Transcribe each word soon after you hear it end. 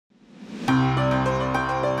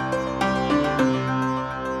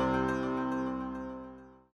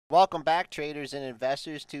Welcome back, traders and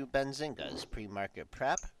investors, to Benzinga's Pre-Market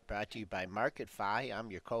Prep, brought to you by Marketfy.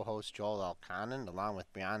 I'm your co-host, Joel Elconin, along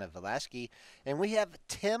with Brianna Valesky, and we have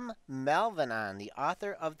Tim Melvin on, the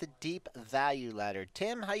author of the Deep Value Letter.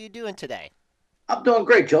 Tim, how you doing today? I'm doing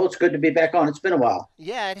great, Joe. It's good to be back on. It's been a while.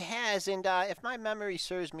 Yeah, it has, and if my memory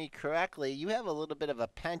serves me correctly, you have a little bit of a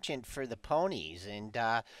penchant for the ponies, and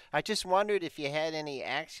I just wondered if you had any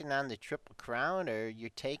action on the Triple Crown or your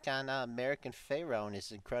take on American Pharaoh and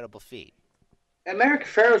his incredible feat. American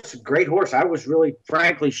Pharoah's a great horse. I was really,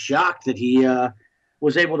 frankly, shocked that he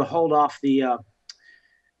was able to hold off the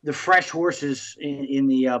fresh horses in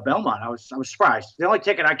the Belmont. I was surprised. The only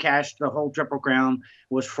ticket I cashed the whole Triple Crown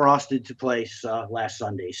was Frosted to place last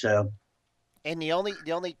Sunday. So And the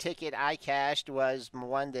only ticket I cashed was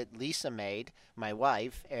one that Lisa made, my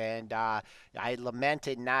wife, and I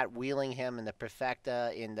lamented not wheeling him in the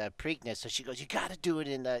Perfecta in the Preakness. So she goes, "You got to do it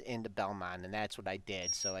in the Belmont," and that's what I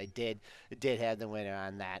did. So I did have the winner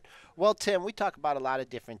on that. Well, Tim, we talk about a lot of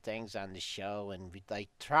different things on the show, and we like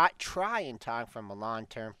try and talk from a long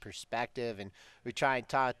term perspective, and we try and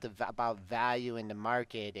talk about value in the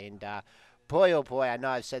market and. Boy, oh boy, I know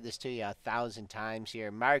I've said this to you 1,000 times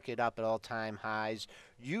here. Market up at all time highs.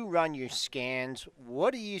 You run your scans.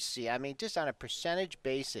 What do you see? I mean, just on a percentage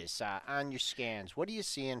basis on your scans, what are you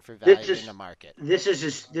seeing for this value in the is market? this is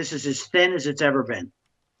as thin as it's ever been.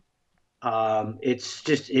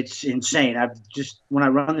 It's insane. I've just when I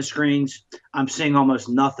run the screens, I'm seeing almost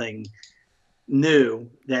nothing new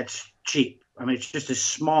that's cheap. I mean, it's just a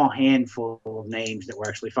small handful of names that we're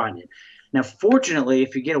actually finding. Now, fortunately,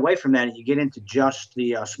 if you get away from that and you get into just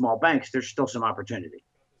the small banks, there's still some opportunity.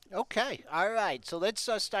 Okay, all right. So let's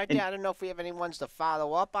start there. And I don't know if we have any ones to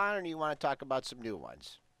follow up on, or do you want to talk about some new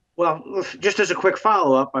ones? well, just as a quick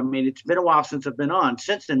follow up, I mean, it's been a while since I've been on.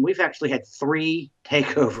 Since then, we've actually had three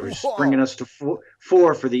takeovers, bringing Whoa. us to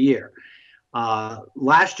four for the year.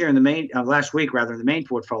 Last year in the main, last week rather in the main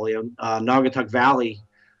portfolio, Naugatuck Valley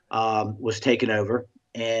was taken over,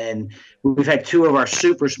 and we've had two of our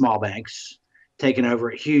super small banks taken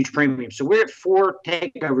over at huge premiums. So we're at four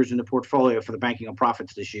takeovers in the portfolio for the banking on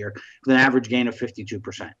profits this year, with an average gain of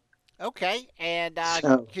 52%. Okay, and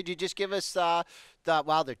So could you just give us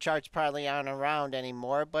the charts probably aren't around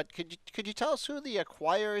anymore, but could you tell us who the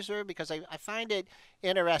acquirers are? Because I find it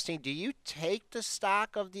interesting. Do you take the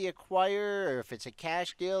stock of the acquirer, or if it's a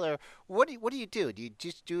cash deal, or what do you do? Do you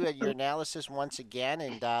just do your analysis once again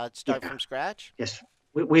and start yeah, from scratch? yes,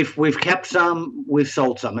 we've kept some, we've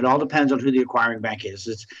sold some. It all depends on who the acquiring bank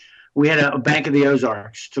is. We had a Bank of the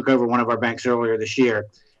Ozarks took over one of our banks earlier this year.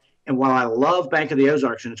 And while I love Bank of the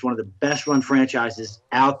Ozarks and it's one of the best run franchises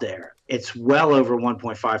out there, it's well over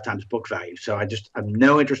 1.5 times book value. So I have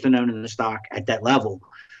no interest in owning the stock at that level.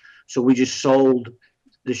 So we just sold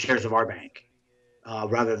the shares of our bank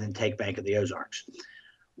rather than take Bank of the Ozarks.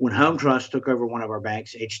 When Home Trust took over one of our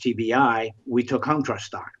banks, HTBI, we took Home Trust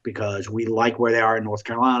stock because we like where they are in North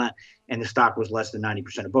Carolina and the stock was less than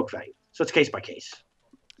 90% of book value. So it's case by case.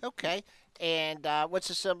 Okay, and what's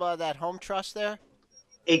the symbol of that home trust there?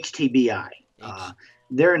 HTBI. H.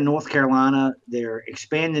 They're in North Carolina. They're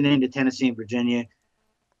expanding into Tennessee and Virginia.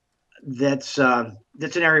 That's an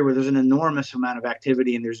area where there's an enormous amount of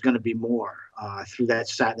activity, and there's going to be more through that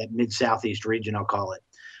mid southeast region, I'll call it.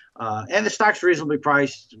 And the stock's reasonably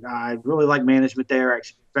priced. I really like management there. I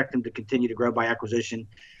expect them to continue to grow by acquisition,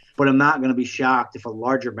 but I'm not going to be shocked if a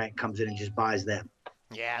larger bank comes in and just buys them.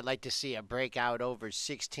 Yeah, I'd like to see a breakout over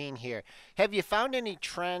 16 here. Have you found any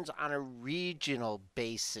trends on a regional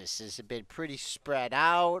basis? Has it been pretty spread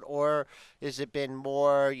out, or has it been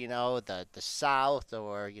more, the South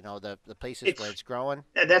or, the places where It's it's growing?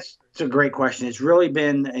 that's a great question. It's really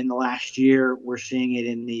been in the last year. We're seeing it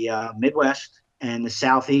in the Midwest and the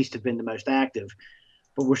Southeast have been the most active,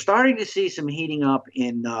 but we're starting to see some heating up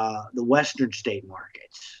in the Western state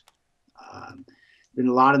markets. Um, been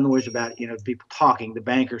a lot of noise about people talking, the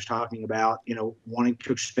bankers talking about wanting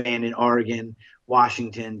to expand in Oregon,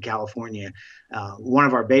 Washington, California. One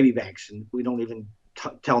of our baby banks, and we don't even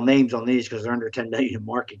tell names on these because they're under 10 million in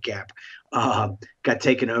market cap, uh, got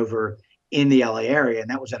taken over in the LA area, and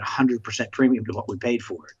that was at 100% premium to what we paid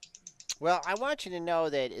for it. Well, I want you to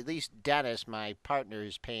know that at least Dennis, my partner,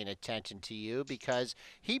 is paying attention to you because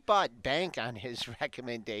he bought Bank on his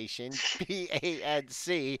recommendation,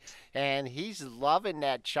 BANC, and he's loving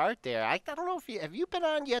that chart there. I don't know if you have you been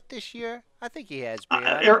on yet this year? I think he has,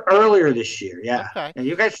 Brianna. Earlier this year, yeah. Okay. And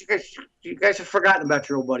you guys have forgotten about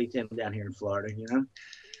your old buddy Tim down here in Florida.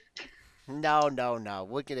 No, no, no.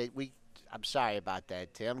 We're gonna we. I'm sorry about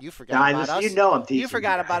that, Tim. You forgot Now, about listen, us. I'm You teasing you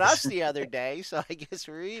forgot about guys. us the other day, so I guess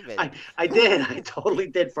we're even. I did. I totally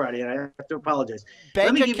did Friday, and I have to apologize. Let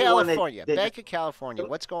Bank me of give you one California. that Bank of California.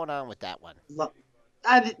 What's going on with that one?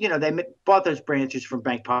 they bought those branches from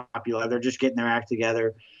Bank Popular. They're just getting their act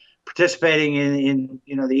together, participating in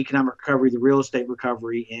the economic recovery, the real estate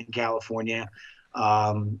recovery in California.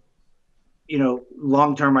 Um,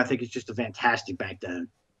 long term, I think it's just a fantastic bank to own.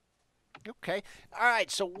 Okay. All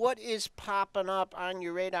right. So what is popping up on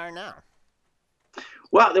your radar now?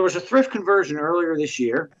 Well, there was a thrift conversion earlier this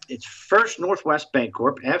year. It's First Northwest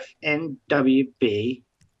Bancorp, FNWB.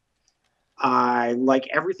 I like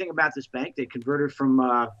everything about this bank. They converted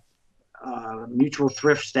from mutual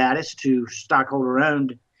thrift status to stockholder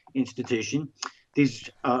owned institution.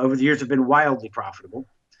 These, over the years, have been wildly profitable.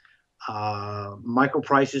 Michael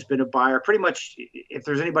Price has been a buyer. Pretty much, if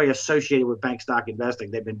there's anybody associated with bank stock investing,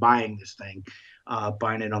 they've been buying this thing,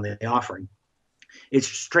 buying it on the offering.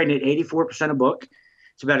 It's trading at 84% a book.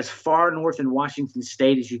 It's about as far north in Washington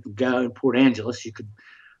State as you could go in Port Angeles. You could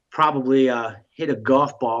probably hit a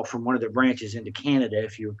golf ball from one of their branches into Canada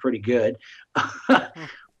if you were pretty good. Hmm.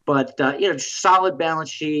 But solid balance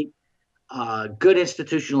sheet, good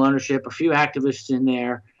institutional ownership, a few activists in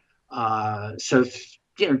there. So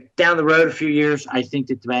down the road a few years, I think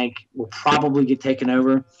that the bank will probably get taken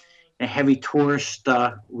over in a heavy tourist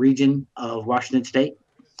region of Washington State.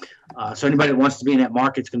 So anybody that wants to be in that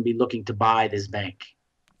market is going to be looking to buy this bank.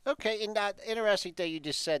 Okay, and that interesting thing you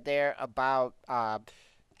just said there about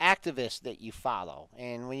activists that you follow,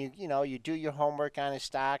 and when you do your homework on a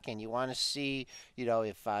stock, and you want to see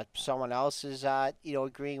if someone else is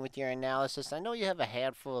agreeing with your analysis. I know you have a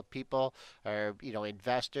handful of people or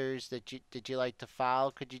investors that you like to follow.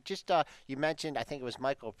 Could you just you mentioned, I think it was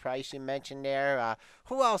Michael Price you mentioned there.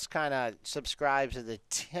 Who else kind of subscribes to the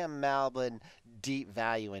Tim Melvin deep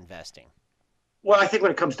value investing? Well, I think when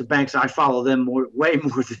it comes to banks, I follow them way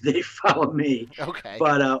more than they follow me. Okay.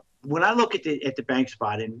 But when I look at the bank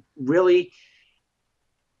spot and really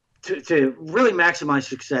to really maximize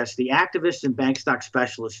success, the activists and bank stock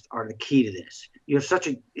specialists are the key to this. You have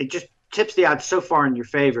it just tips the odds so far in your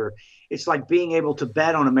favor. It's like being able to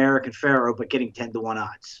bet on American Pharaoh, but getting 10-1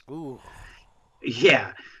 odds. Ooh.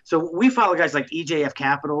 Yeah. So we follow guys like EJF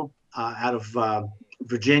Capital out of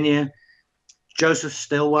Virginia, Joseph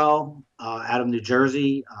Stilwell out of New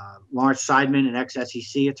Jersey, Lawrence Seidman, an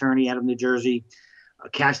ex-SEC attorney out of New Jersey,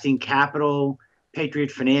 Casting Capital, Patriot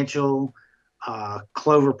Financial,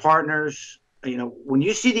 Clover Partners. When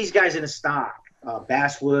you see these guys in a stock,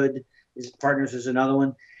 Basswood Partners is another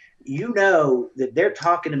one. You know that they're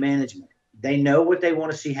talking to management. They know what they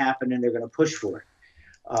want to see happen, and they're going to push for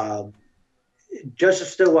it. Joseph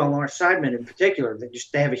Stilwell and Lawrence Seidman in particular,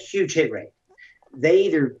 they have a huge hit rate. They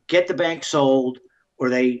either get the bank sold or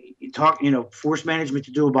they force management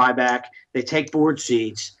to do a buyback. They take board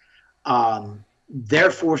seats.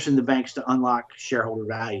 They're forcing the banks to unlock shareholder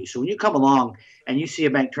value. So when you come along and you see a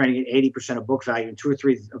bank trading at 80% of book value and two or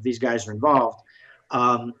three of these guys are involved,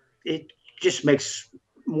 it just makes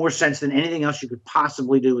more sense than anything else you could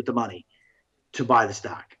possibly do with the money to buy the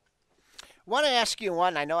stock. Want to ask you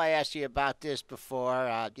one? I know I asked you about this before.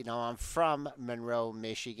 I'm from Monroe,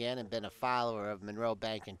 Michigan, and been a follower of Monroe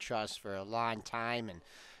Bank and Trust for a long time. And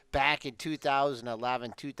back in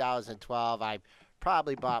 2011, 2012, I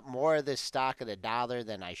probably bought more of this stock at a dollar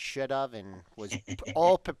than I should have, and was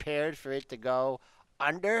all prepared for it to go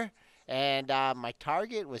under. And my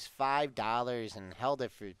target was $5, and held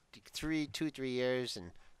it for 3 years,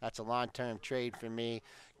 and that's a long-term trade for me.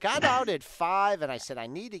 Got out at 5, and I said, I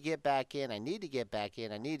need to get back in. I need to get back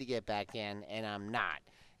in. I need to get back in, and I'm not.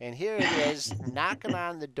 And here it is, knocking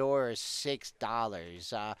on the door is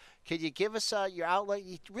 $6. Could you give us your outlook?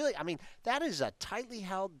 Really, I mean, that is a tightly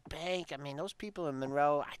held bank. I mean, those people in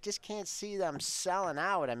Monroe, I just can't see them selling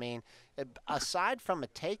out. I mean, aside from a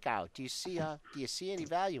takeout, do you see any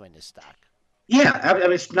value in this stock? Yeah, I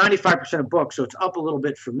mean, it's 95% of books, so it's up a little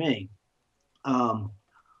bit for me. Um,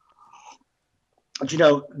 but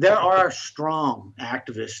there are strong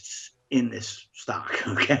activists in this stock.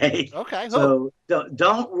 Okay, Okay, who? so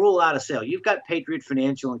don't rule out a sale. You've got Patriot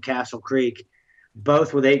Financial and Castle Creek,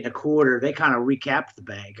 both with 8.25. They kind of recapped the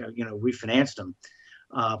bank, refinanced them.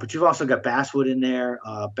 But you've also got Basswood in there,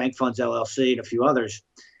 Bank Funds LLC, and a few others.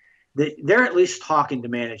 They're at least talking to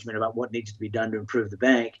management about what needs to be done to improve the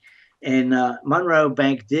bank. And Monroe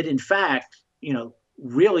Bank did, in fact,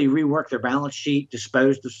 really rework their balance sheet,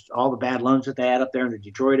 disposed of all the bad loans that they had up there in the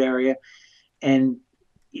Detroit area. And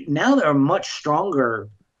now they're a much stronger,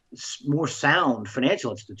 more sound financial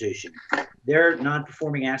institution. Their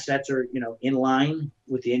non-performing assets are, in line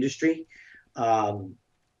with the industry.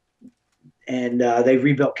 and they've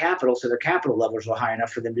rebuilt capital, so their capital levels are high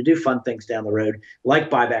enough for them to do fun things down the road, like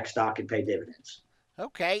buy back stock and pay dividends.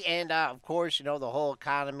 Okay, and of course, the whole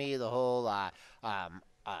economy, the whole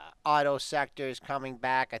auto sector is coming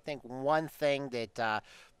back. I think one thing that a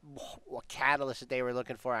catalyst that they were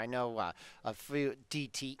looking for, I know a few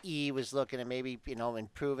DTE was looking at maybe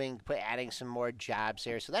improving, adding some more jobs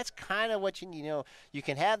there. So that's kind of what you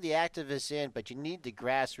can have the activists in, but you need the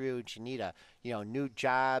grassroots. You need a new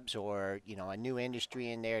jobs or a new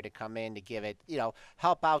industry in there to come in to give it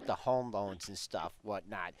help out the home loans and stuff,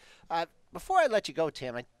 whatnot. Before I let you go,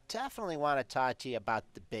 Tim, I definitely want to talk to you about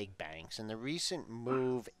the big banks and the recent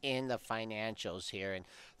move in the financials here. And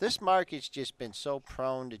this market's just been so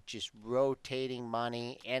prone to just rotating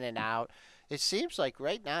money in and out. It seems like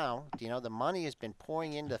right now, the money has been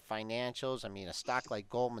pouring into financials. I mean, a stock like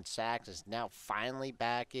Goldman Sachs is now finally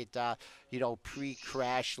back at,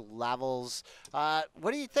 pre-crash levels.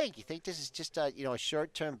 What do you think? You think this is just a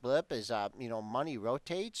short-term blip as, money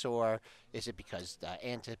rotates, or is it because the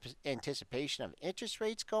anticipation of interest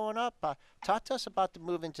rates going up? Talk to us about the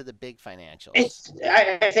move into the big financials.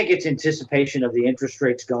 I think it's anticipation of the interest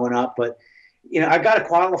rates going up, but I got to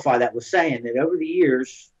qualify that with saying that over the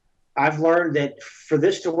years, I've learned that for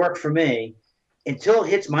this to work for me, until it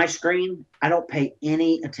hits my screen, I don't pay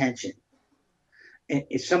any attention. And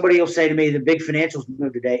if somebody will say to me, the big financials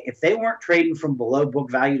move today, if they weren't trading from below book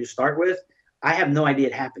value to start with, I have no idea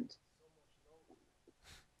it happened.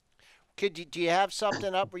 Do you have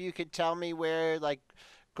something up where you could tell me where like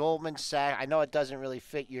Goldman Sachs? I know it doesn't really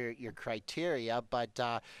fit your criteria, but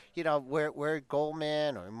where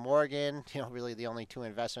Goldman or Morgan, really the only two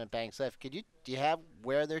investment banks left. Do you have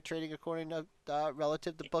where they're trading according to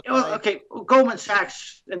relative to book Well, value? okay, Goldman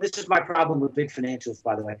Sachs, and this is my problem with big financials,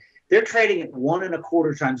 by the way, they're trading at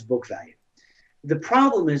 1.25 times book value. The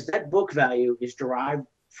problem is that book value is derived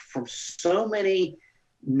from so many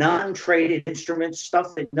non-traded instruments,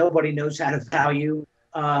 stuff that nobody knows how to value.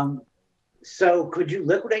 So could you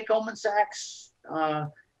liquidate Goldman Sachs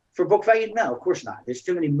for book value? No, of course not. There's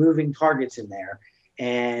too many moving targets in there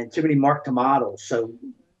and too many mark to models. So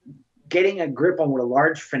getting a grip on what a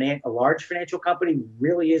large financial company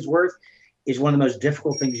really is worth is one of the most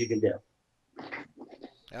difficult things you can do.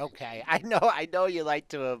 Okay, I know you like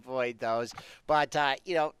to avoid those, but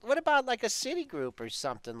what about like a Citigroup or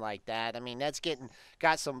something like that? I mean, that's getting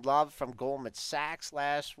got some love from Goldman Sachs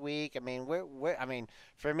last week. I mean, I mean,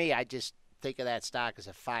 for me, I just think of that stock as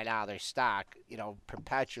a $5 stock,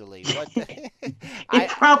 perpetually. What the, It I,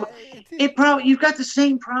 probably, it probably, you've got the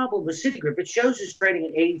same problem with Citigroup. It shows it's trading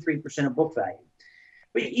at 83% of book value.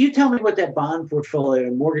 But you tell me what that bond portfolio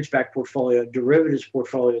and mortgage-backed portfolio, derivatives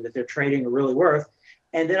portfolio that they're trading are really worth,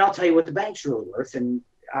 and then I'll tell you what the bank's really worth. And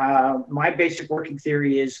my basic working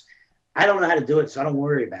theory is, I don't know how to do it, so I don't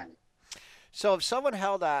worry about it. So if someone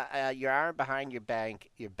held your arm behind your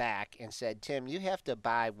back, and said, "Tim, you have to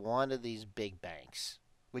buy one of these big banks,"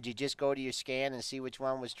 would you just go to your scan and see which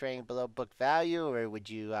one was trading below book value, or would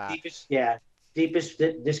you? Deepest, yeah, deepest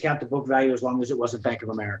discount to book value as long as it wasn't Bank of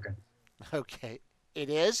America. Okay, it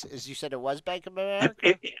is, as you said, it was Bank of It, America.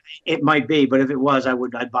 it, it might be, but if it was,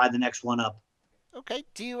 I'd buy the next one up. Okay,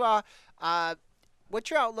 do you what's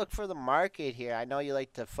your outlook for the market here? I know you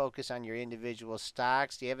like to focus on your individual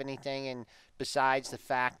stocks. Do you have anything in besides the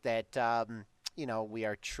fact that we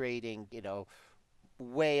are trading,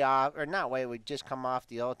 way off or not way, we just come off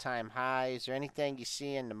the all-time highs, or anything you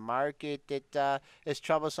see in the market that is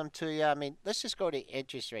troublesome to you? I mean, let's just go to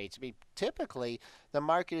interest rates. I mean, typically the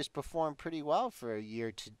market has performed pretty well for a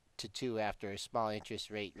year to two after a small interest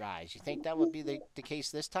rate rise. You think that would be the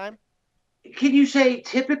case this time? Can you say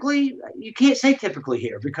typically? You can't say typically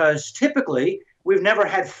here because typically we've never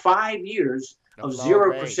had 5 years Of of low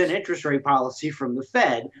 0% rates. interest rate policy from the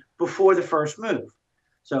Fed before the first move.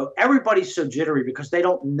 So everybody's so jittery because they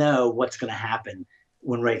don't know what's going to happen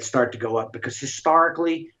when rates start to go up because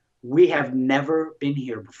historically we have never been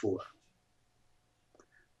here before.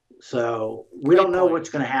 So we Great don't know point. what's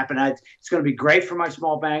going to happen. It's going to be great for my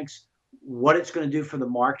small banks. What it's going to do for the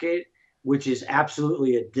market, which is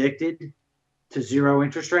absolutely addicted to zero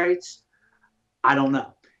interest rates, I don't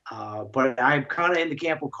know. But I'm kind of in the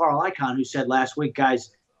camp with Carl Icahn, who said last week,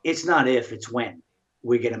 guys, it's not if, it's when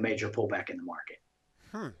we get a major pullback in the market.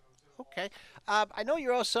 Hmm. Okay. I know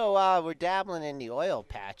you're also were dabbling in the oil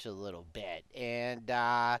patch a little bit, and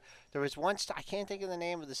there was one stock. I can't think of the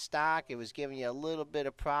name of the stock. It was giving you a little bit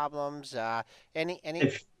of problems. Any?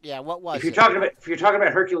 If Yeah. What if was you're it? talking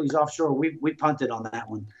about Hercules Offshore, we punted on that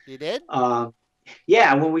one. You did? Um,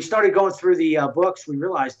 yeah, when we started going through the books, we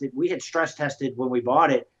realized that we had stress tested when we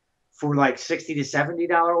bought it for like $60 to $70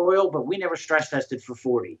 oil, but we never stress tested for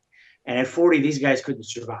 40. And at 40, these guys couldn't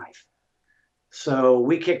survive. So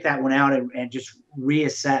we kicked that one out and just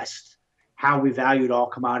reassessed how we valued all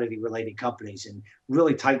commodity related companies and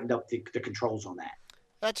really tightened up the controls on that.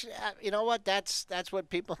 That's you know what that's what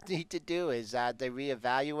people need to do is they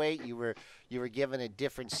reevaluate. You were given a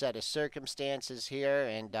different set of circumstances here,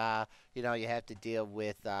 and you have to deal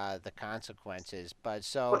with the consequences. But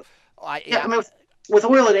so, But I yeah, yeah, I mean, with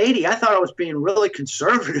oil at 80, I thought I was being really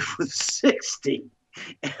conservative with 60,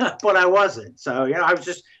 but I wasn't. So, I was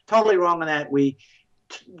just totally wrong on that. We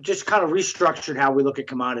just kind of restructured how we look at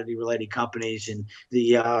commodity related companies, and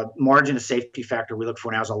the margin of safety factor we look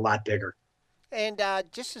for now is a lot bigger. and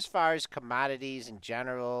just as far as commodities in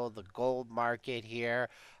general, the gold market here,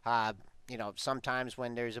 uh, sometimes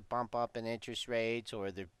when there's a bump up in interest rates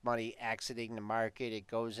or the money exiting the market, it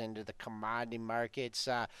goes into the commodity markets.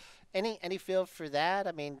 Any feel for that?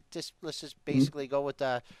 I mean, just let's just basically go with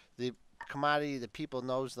the commodity that people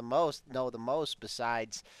know the most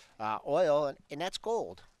besides oil, and that's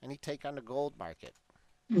gold. Any take on the gold market?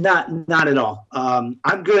 Not at all.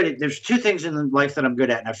 I'm good at. There's two things in life that I'm good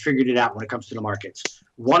at, and I've figured it out when it comes to the markets.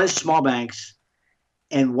 One is small banks,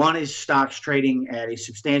 and one is stocks trading at a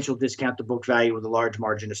substantial discount to book value with a large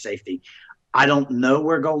margin of safety. I don't know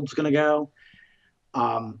where gold's going to go.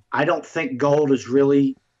 I don't think gold is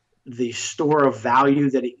really the store of value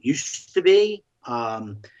that it used to be.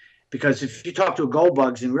 Because if you talk to a gold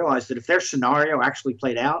bugs and realize that if their scenario actually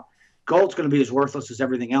played out, gold's going to be as worthless as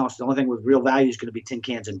everything else. The only thing with real value is going to be tin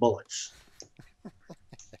cans and bullets.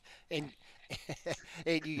 And,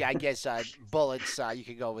 I guess bullets. You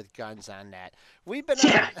could go with guns on that. We've been on.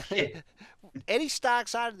 Yeah, yeah. Any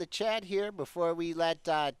stocks out of the chat here before we let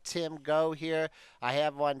Tim go here? I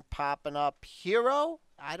have one popping up. Hero.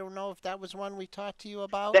 I don't know if that was one we talked to you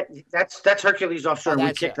about. That's Hercules offshore, Oh, and we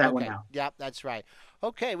that's kicked it. that one Okay. out. Yep, that's right.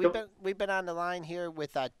 Okay, we've Yep. been on the line here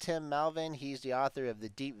with Tim Melvin. He's the author of the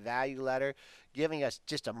Deep Value Letter, giving us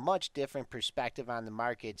just a much different perspective on the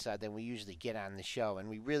markets than we usually get on the show. And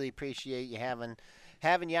we really appreciate you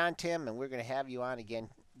having you on, Tim. And we're going to have you on again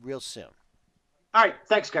real soon. All right,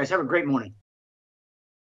 thanks, guys. Have a great morning.